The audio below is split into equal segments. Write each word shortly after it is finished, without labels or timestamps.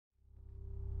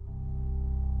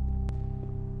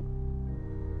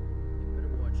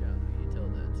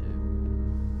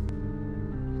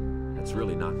It's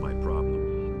really not my problem.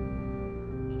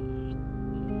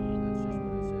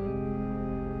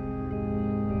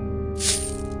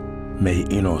 May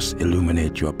Innos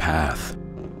illuminate your path.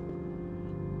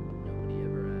 Nobody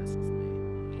ever asks me.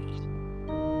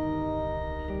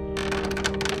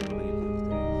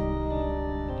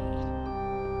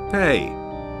 Hey!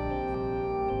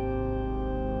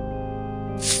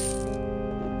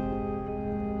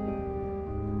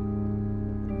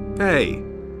 Hey!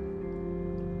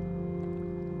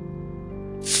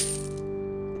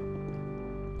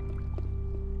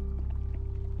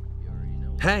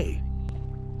 Hey!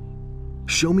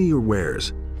 Show me your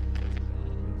wares.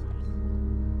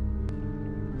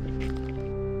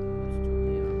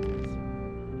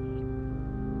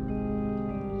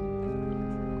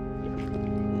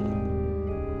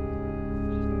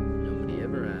 Nobody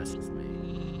ever asks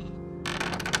me.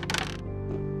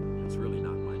 It's really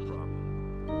not my problem.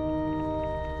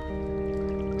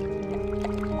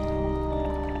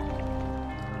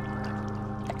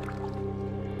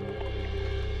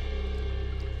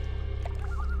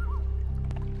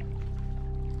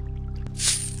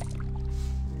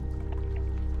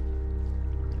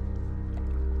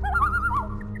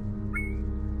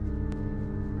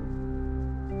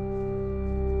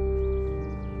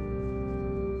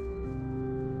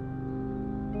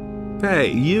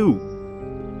 Hey, you!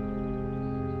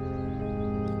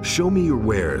 Show me your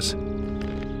wares.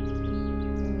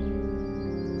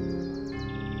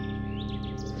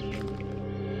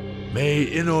 May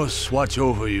Innos watch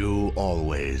over you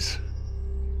always.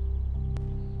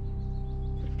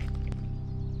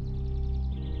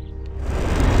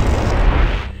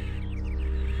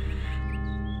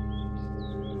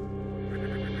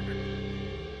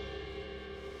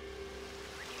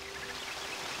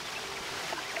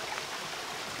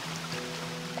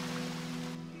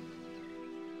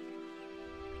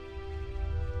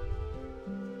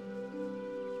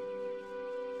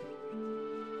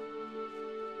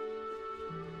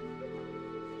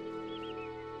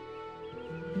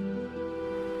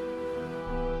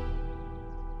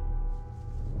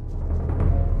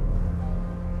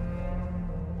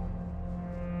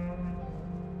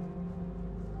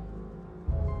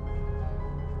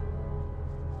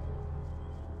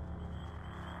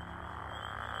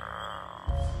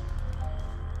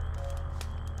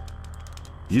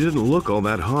 You didn't look all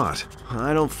that hot.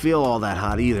 I don't feel all that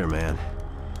hot either, man.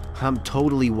 I'm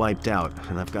totally wiped out,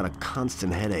 and I've got a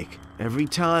constant headache. Every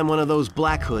time one of those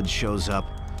Black Hoods shows up,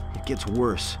 it gets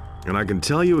worse. And I can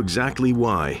tell you exactly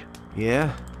why.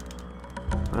 Yeah?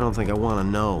 I don't think I want to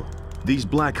know. These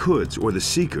Black Hoods, or the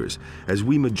Seekers, as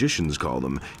we magicians call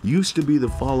them, used to be the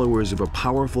followers of a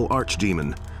powerful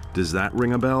archdemon. Does that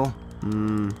ring a bell?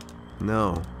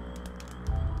 No.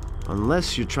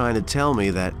 Unless you're trying to tell me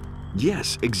that...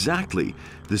 Yes, exactly.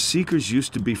 The Seekers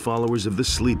used to be followers of the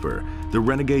Sleeper, the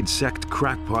renegade sect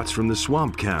crackpots from the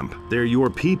swamp camp. They're your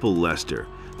people, Lester,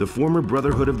 the former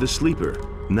Brotherhood of the Sleeper.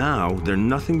 Now, they're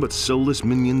nothing but soulless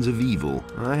minions of evil.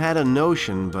 I had a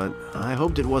notion, but I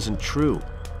hoped it wasn't true.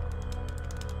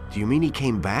 Do you mean he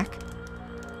came back?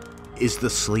 Is the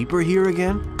Sleeper here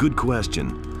again? Good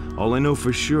question. All I know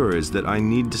for sure is that I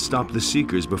need to stop the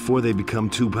Seekers before they become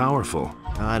too powerful.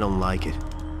 I don't like it.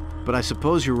 But I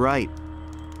suppose you're right.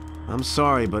 I'm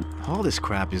sorry, but all this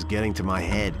crap is getting to my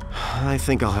head. I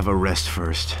think I'll have a rest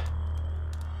first.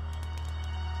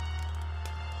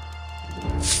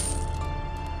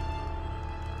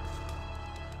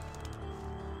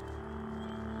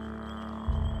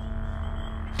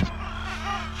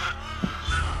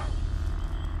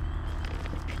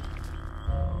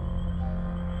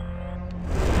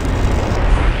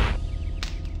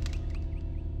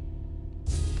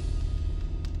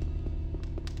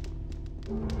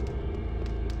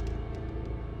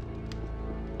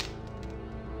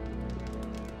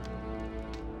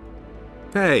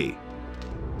 Hey!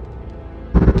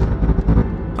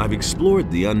 I've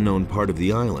explored the unknown part of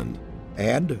the island.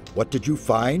 And what did you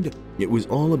find? It was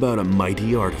all about a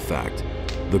mighty artifact,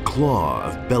 the Claw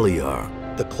of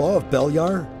Beliar. The Claw of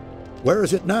Beliar? Where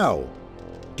is it now?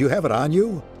 Do you have it on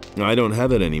you? I don't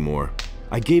have it anymore.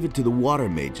 I gave it to the water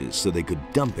mages so they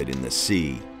could dump it in the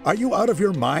sea. Are you out of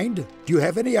your mind? Do you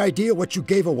have any idea what you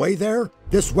gave away there?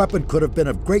 This weapon could have been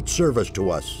of great service to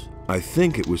us. I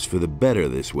think it was for the better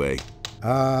this way.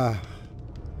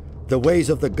 The ways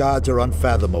of the gods are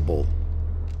unfathomable.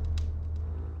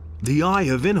 The Eye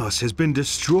of Innos has been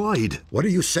destroyed. What are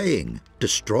you saying?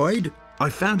 Destroyed? I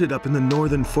found it up in the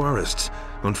northern forests.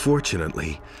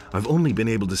 Unfortunately, I've only been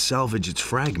able to salvage its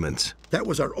fragments. That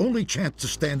was our only chance to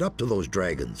stand up to those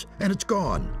dragons, and it's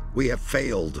gone. We have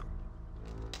failed.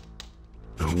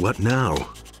 What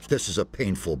now? This is a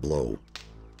painful blow.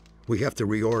 We have to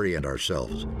reorient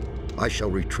ourselves. I shall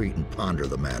retreat and ponder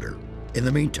the matter. In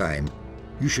the meantime,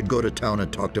 you should go to town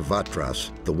and talk to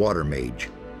Vatras, the water mage.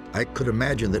 I could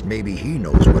imagine that maybe he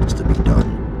knows what is to be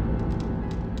done.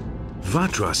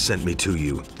 Vatras sent me to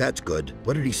you. That's good.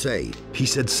 What did he say? He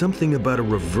said something about a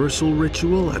reversal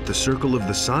ritual at the Circle of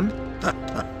the Sun?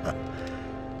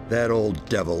 That old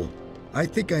devil. I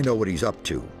think I know what he's up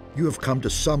to. You have come to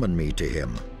summon me to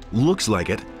him. Looks like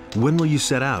it. When will you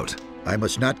set out? I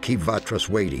must not keep Vatras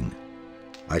waiting.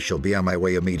 I shall be on my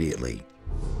way immediately.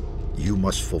 You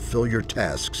must fulfill your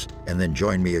tasks and then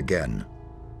join me again.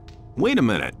 Wait a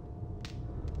minute.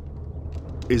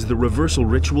 Is the reversal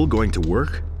ritual going to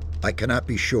work? I cannot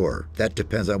be sure. That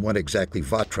depends on what exactly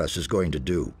Vatras is going to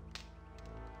do.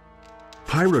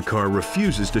 Pyrakar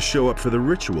refuses to show up for the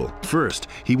ritual. First,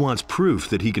 he wants proof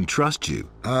that he can trust you.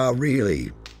 Ah,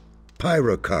 really?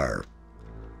 Pyrakar.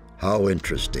 How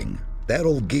interesting. That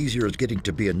old geezer is getting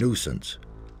to be a nuisance.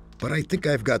 But I think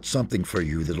I've got something for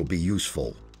you that'll be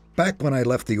useful. Back when I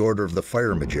left the Order of the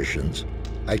Fire Magicians,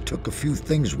 I took a few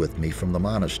things with me from the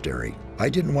monastery. I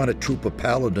didn't want a troop of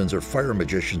paladins or fire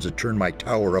magicians to turn my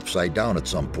tower upside down at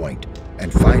some point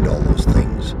and find all those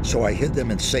things. So I hid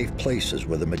them in safe places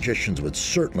where the magicians would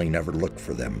certainly never look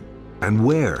for them. And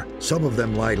where? Some of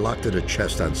them lie locked in a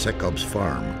chest on Sekob's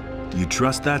farm. You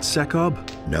trust that Sekob?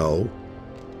 No,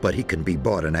 but he can be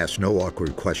bought and ask no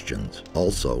awkward questions.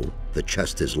 Also, the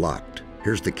chest is locked.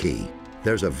 Here's the key.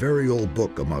 There's a very old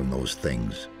book among those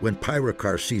things. When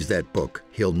Pyrakar sees that book,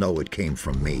 he'll know it came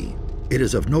from me. It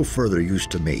is of no further use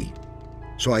to me,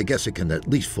 so I guess it can at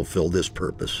least fulfill this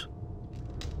purpose.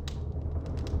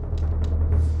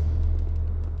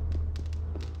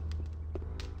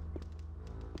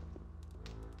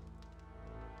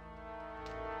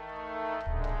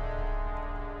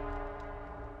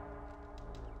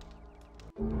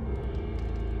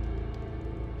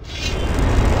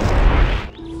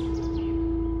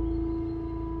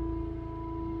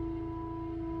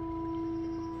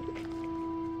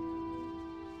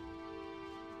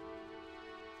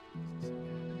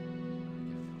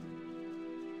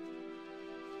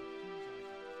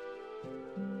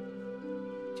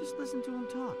 Just listen to him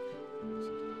talk.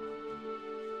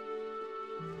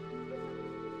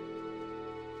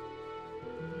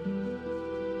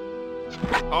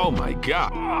 Oh my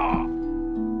god!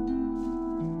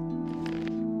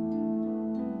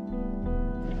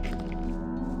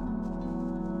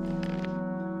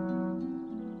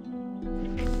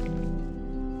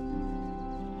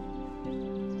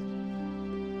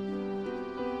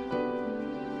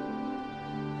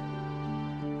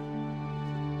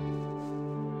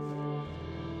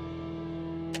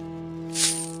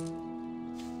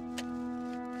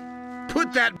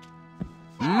 Put that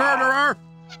murderer!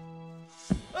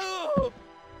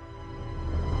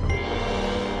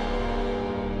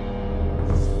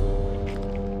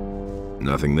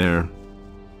 Nothing there.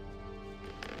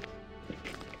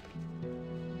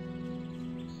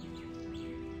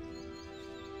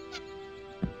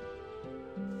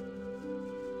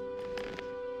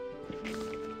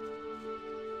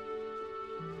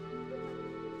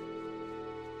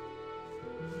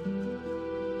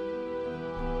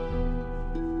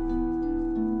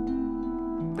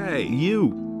 Hey, you!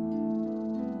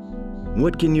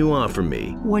 What can you offer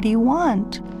me? What do you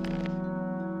want?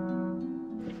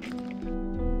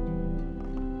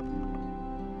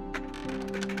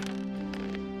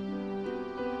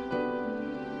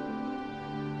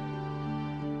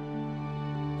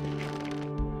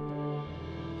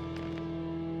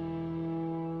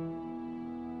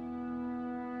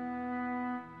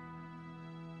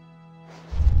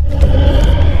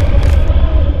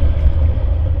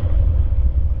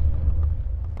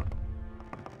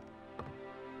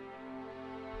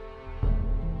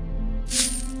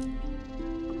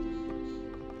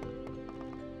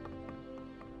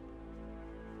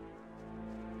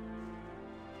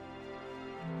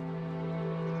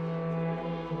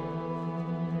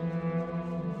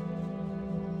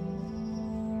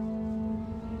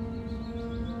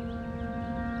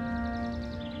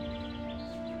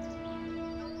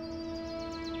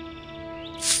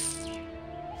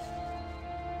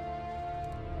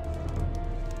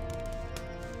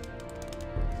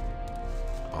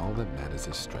 All that matters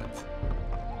is strength,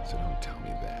 so don't tell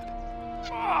me that.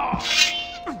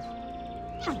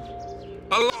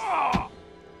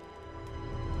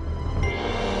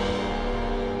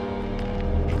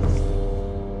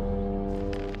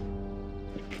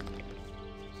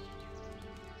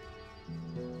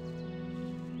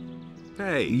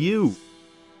 Hey, you!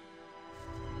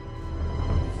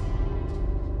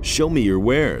 Show me your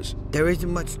wares. There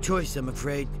isn't much choice, I'm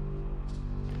afraid.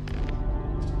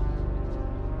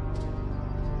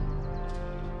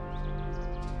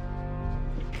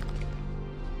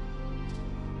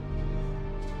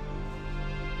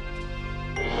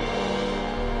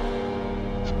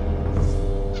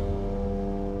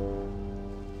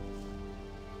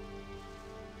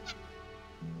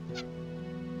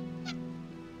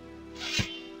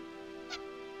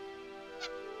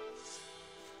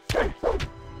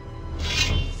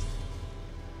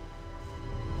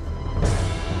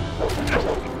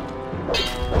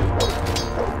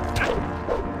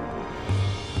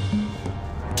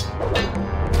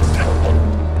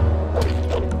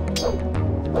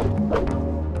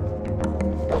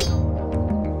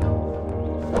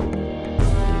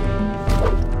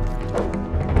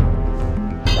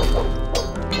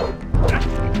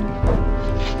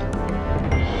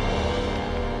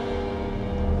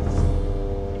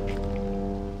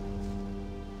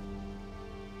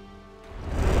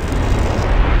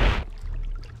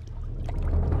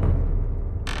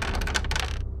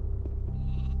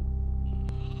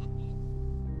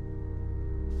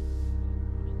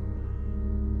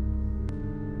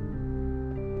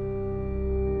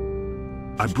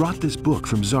 I brought this book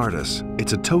from Zardas.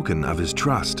 It's a token of his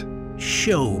trust.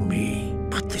 Show me.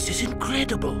 But this is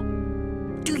incredible.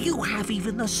 Do you have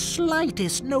even the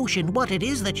slightest notion what it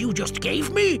is that you just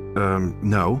gave me?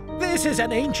 No. This is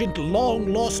an ancient,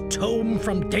 long-lost tome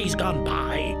from days gone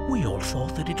by. We all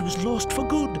thought that it was lost for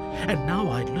good, and now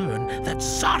I learn that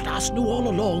Zardas knew all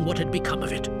along what had become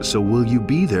of it. So will you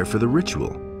be there for the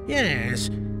ritual? Yes,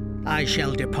 I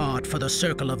shall depart for the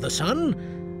Circle of the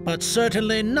Sun, but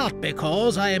certainly not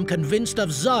because I am convinced of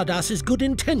Zardas's good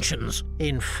intentions.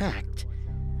 In fact,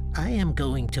 I am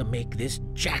going to make this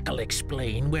jackal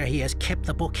explain where he has kept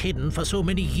the book hidden for so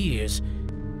many years.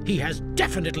 He has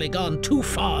definitely gone too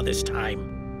far this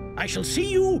time. I shall see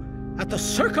you at the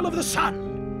Circle of the Sun.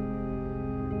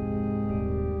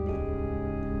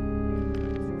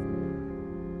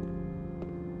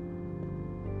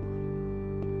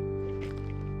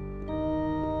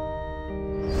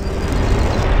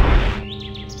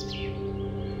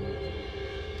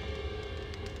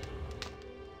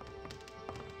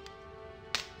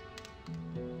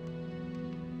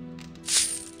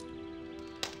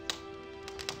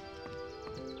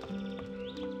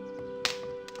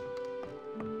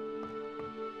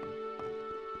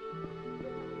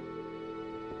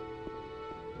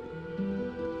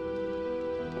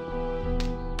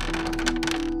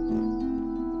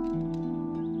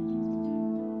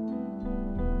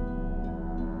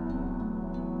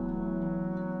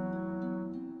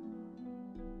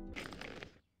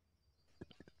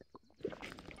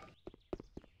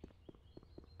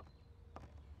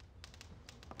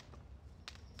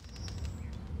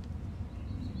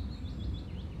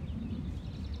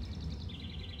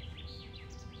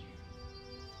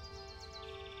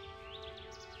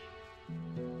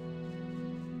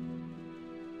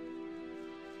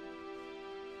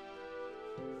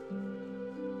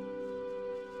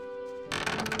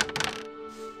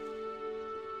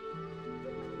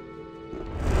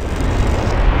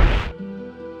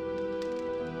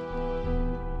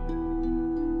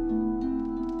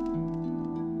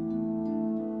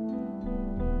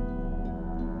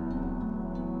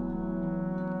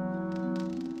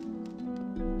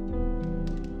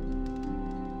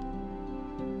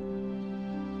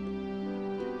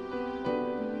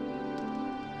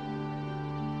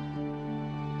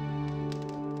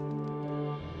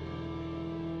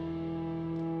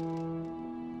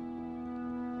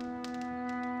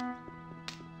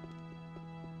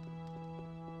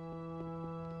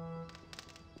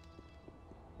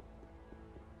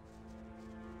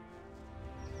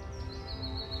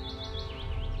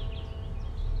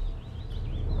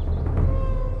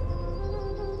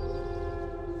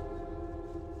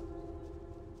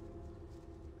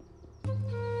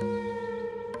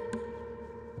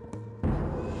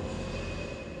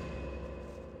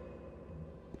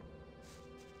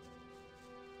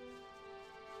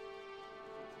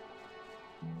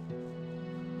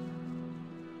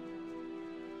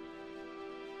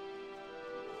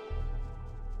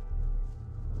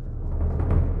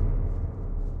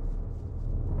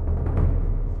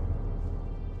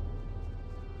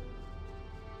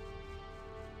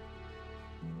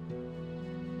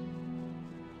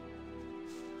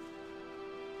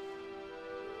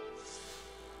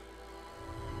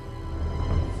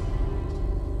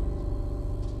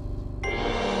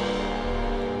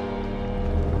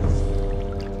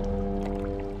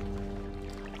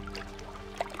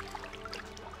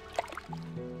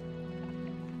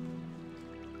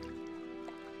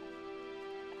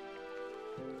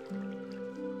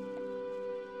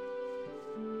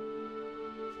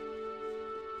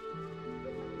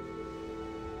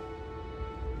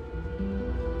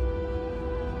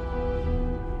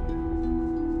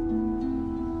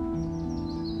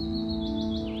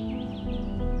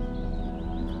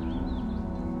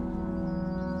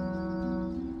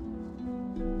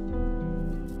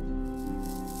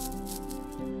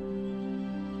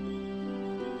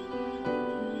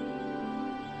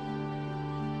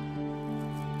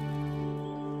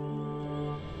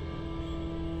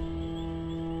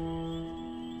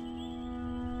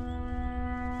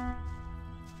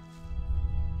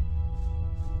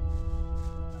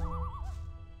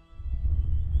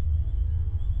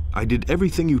 I did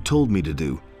everything you told me to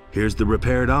do. Here's the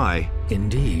repaired eye.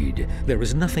 Indeed, there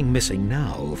is nothing missing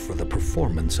now for the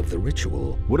performance of the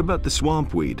ritual. What about the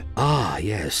swamp weed? Ah,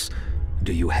 yes.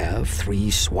 Do you have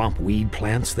 3 swamp weed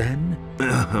plants then?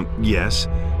 Yes.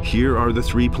 Here are the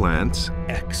 3 plants.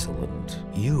 Excellent.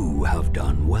 You have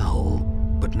done well.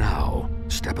 But now,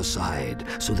 step aside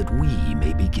so that we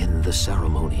may begin the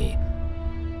ceremony.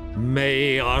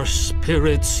 May our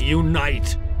spirits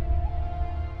unite!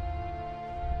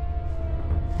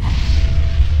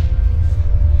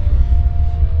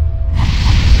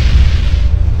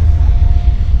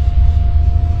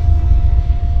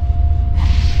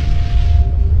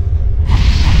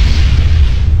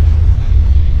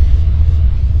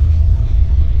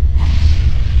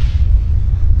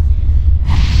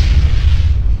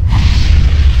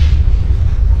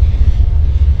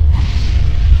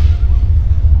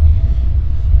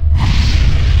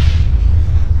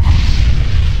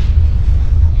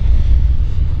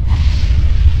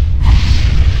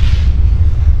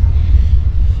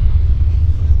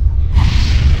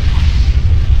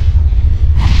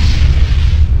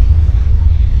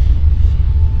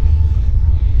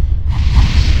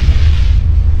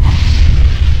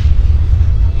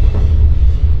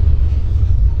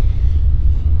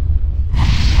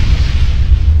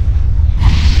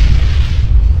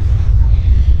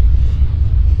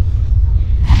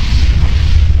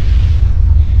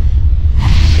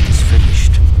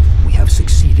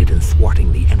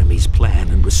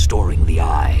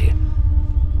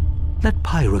 Let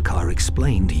Pyrakar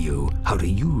explain to you how to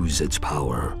use its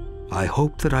power. I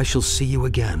hope that I shall see you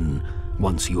again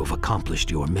once you have accomplished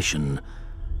your mission.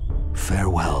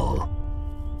 Farewell.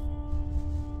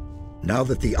 Now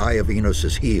that the Eye of Enos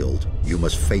is healed, you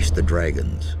must face the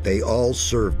dragons. They all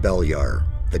serve Beliar,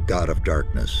 the god of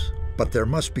darkness. But there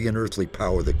must be an earthly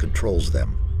power that controls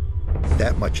them.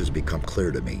 That much has become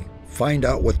clear to me. Find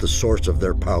out what the source of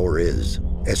their power is.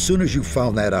 As soon as you've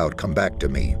found that out, come back to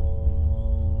me.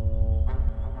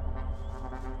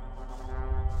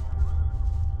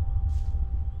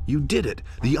 You did it!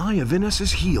 The Eye of Enos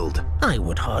is healed! I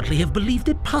would hardly have believed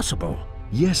it possible.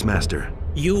 Yes, Master.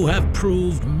 You have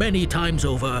proved many times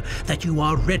over that you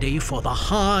are ready for the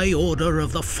High Order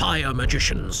of the Fire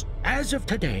Magicians. As of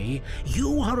today,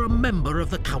 you are a member of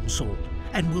the Council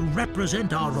and will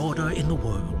represent our order in the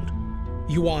world.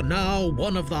 You are now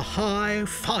one of the High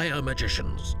Fire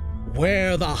Magicians.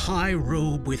 Wear the high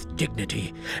robe with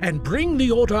dignity and bring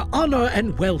the Order honor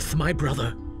and wealth, my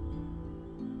brother.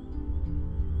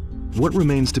 What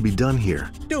remains to be done here?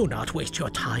 Do not waste your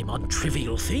time on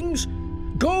trivial things.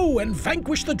 Go and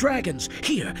vanquish the dragons.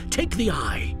 Here, take the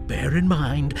eye. Bear in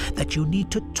mind that you need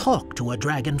to talk to a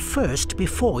dragon first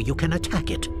before you can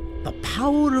attack it. The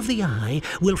power of the eye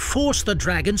will force the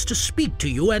dragons to speak to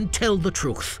you and tell the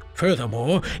truth.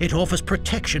 Furthermore, it offers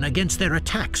protection against their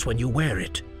attacks when you wear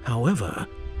it. However,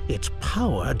 its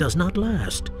power does not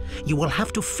last. You will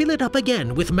have to fill it up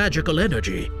again with magical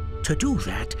energy. To do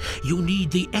that, you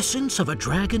need the essence of a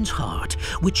dragon's heart,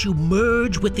 which you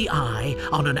merge with the eye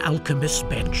on an alchemist's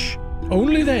bench.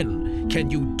 Only then can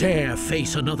you dare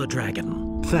face another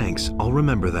dragon. Thanks, I'll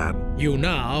remember that. You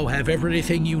now have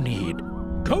everything you need.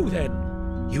 Go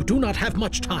then. You do not have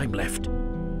much time left.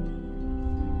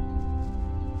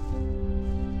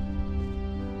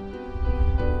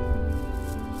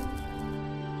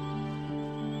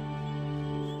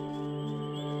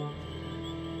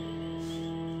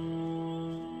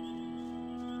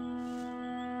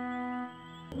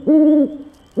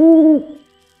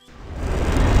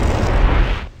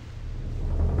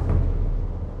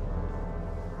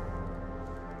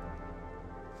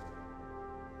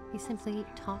 He simply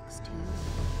talks to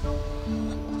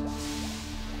you.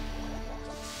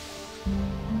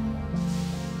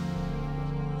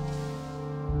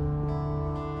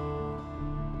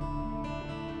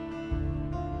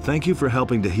 Thank you for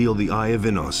helping to heal the Eye of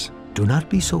Enos. Do not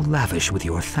be so lavish with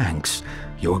your thanks.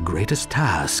 Your greatest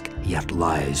task yet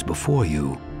lies before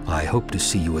you. I hope to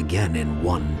see you again in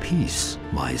one piece,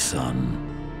 my son.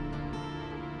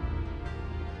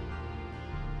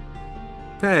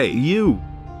 Hey, you!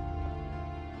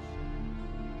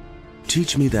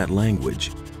 Teach me that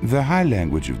language. The high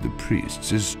language of the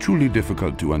priests is truly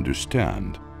difficult to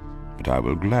understand, but I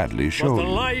will gladly show the you.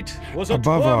 light was a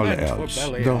Above all torment for else,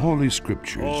 Beliar. the holy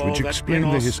scriptures, All which that explain the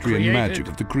Enos history and magic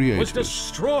of the was creators,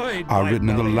 destroyed are by written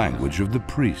in the Beliar. language of the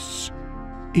priests.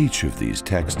 Each of these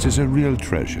texts is a real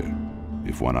treasure,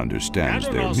 if one understands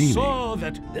their Adonai meaning. saw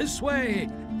that this way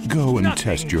Go and nothing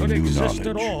test your could new exist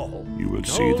at knowledge. all. You will No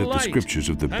see that the light scriptures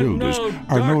of the and builders no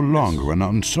are no darkness. longer an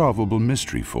unsolvable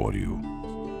mystery for you.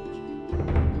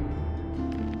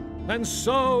 And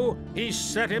so he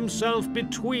set himself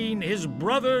between his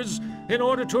brothers in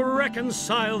order to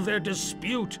reconcile their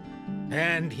dispute,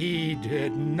 and he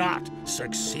did not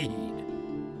succeed.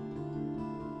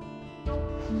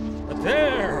 But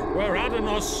there, where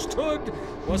Adonos stood,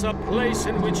 was a place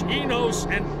in which Enos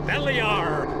and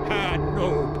Beliar had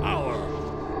no power.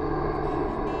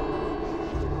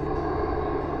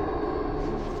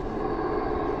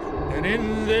 And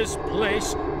in this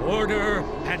place, order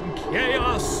and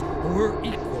chaos were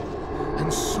equal,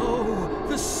 and so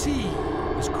the sea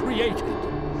was created.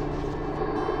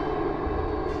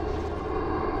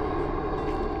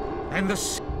 And the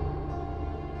sea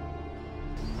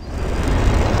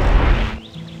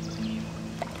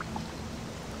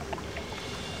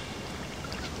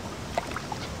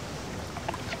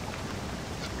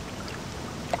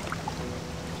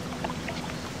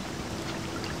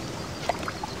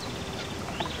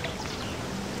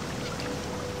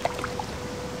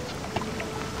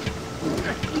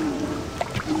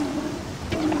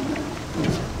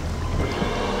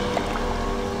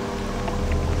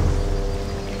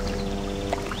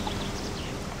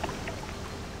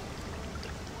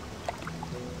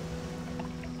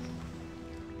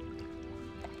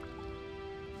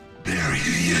There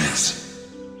he is.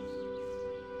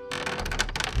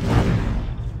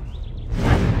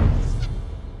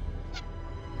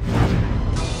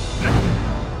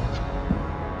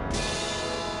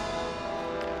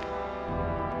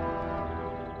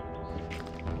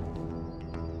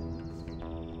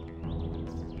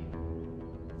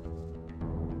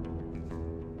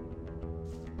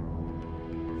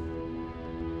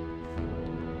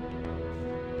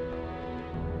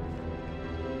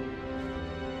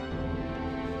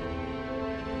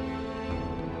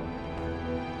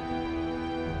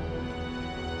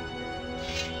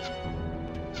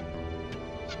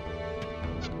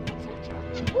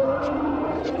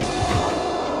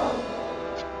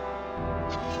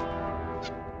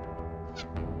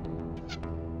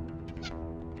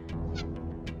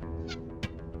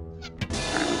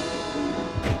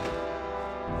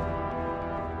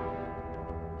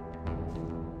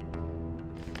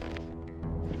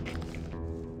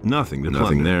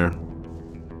 Nothing there.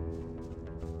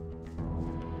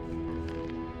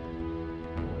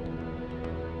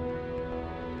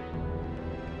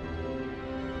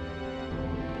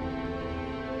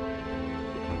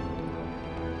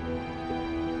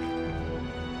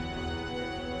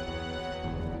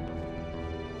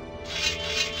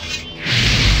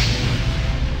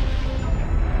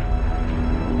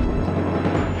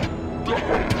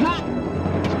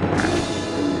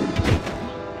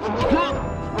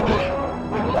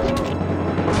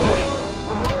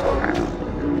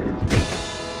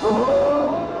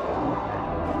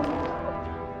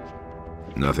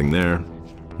 Nothing there.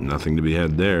 Nothing to be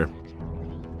had there.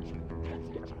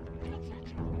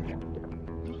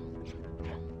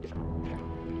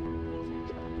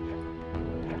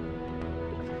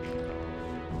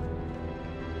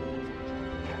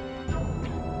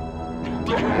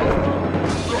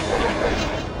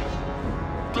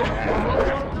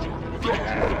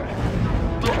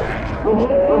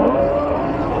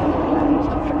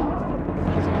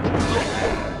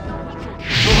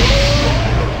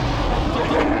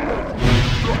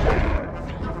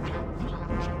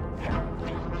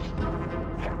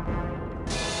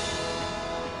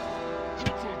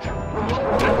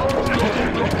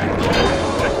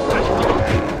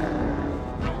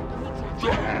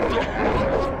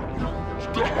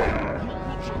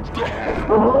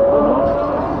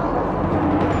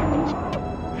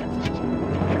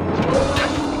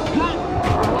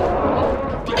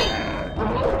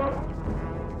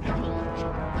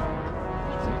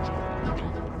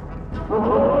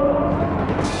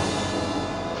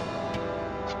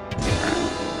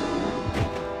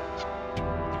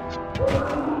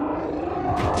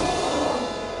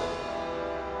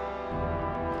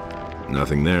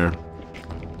 Nothing there.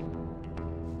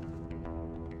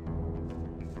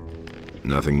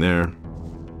 Nothing there.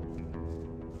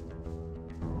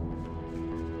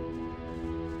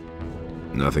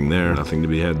 Nothing there. Nothing to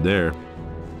be had there.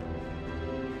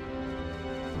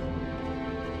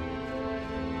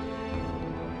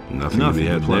 Nothing to be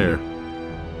had there.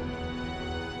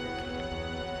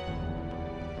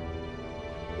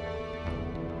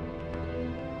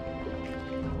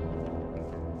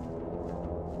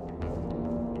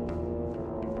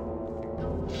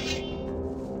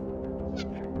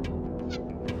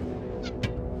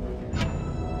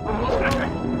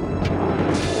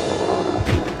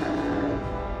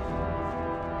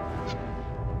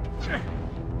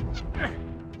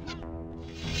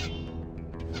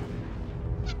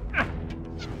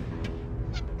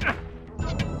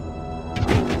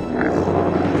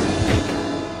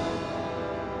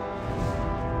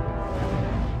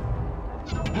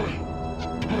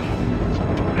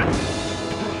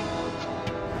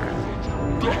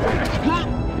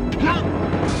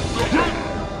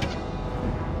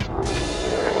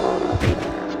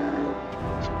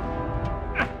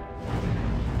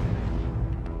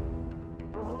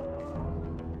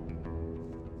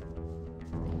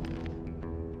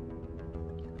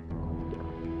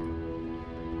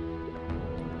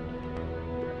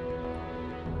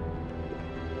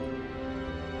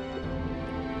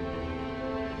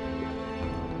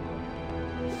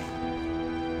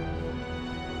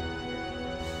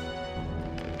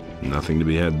 Nothing to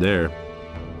be had there.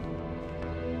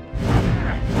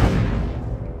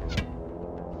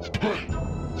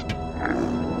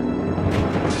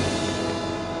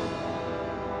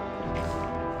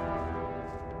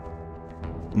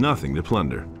 Nothing to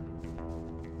plunder.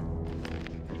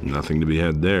 Nothing to be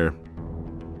had there.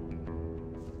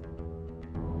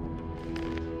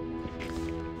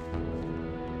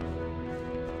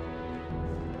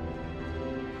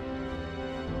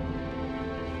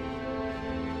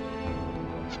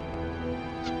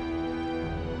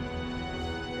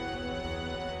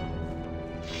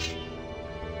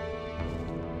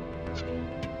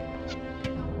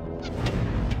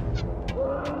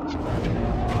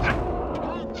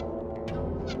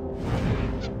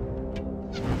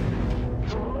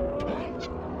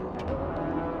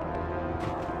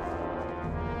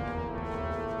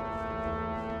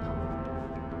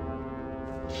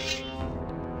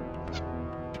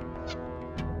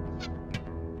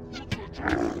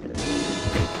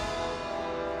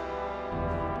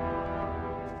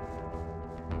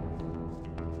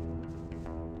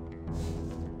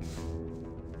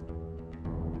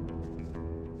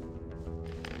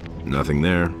 Nothing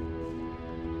there.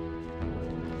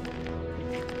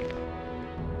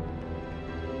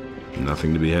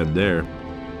 Nothing to be had there.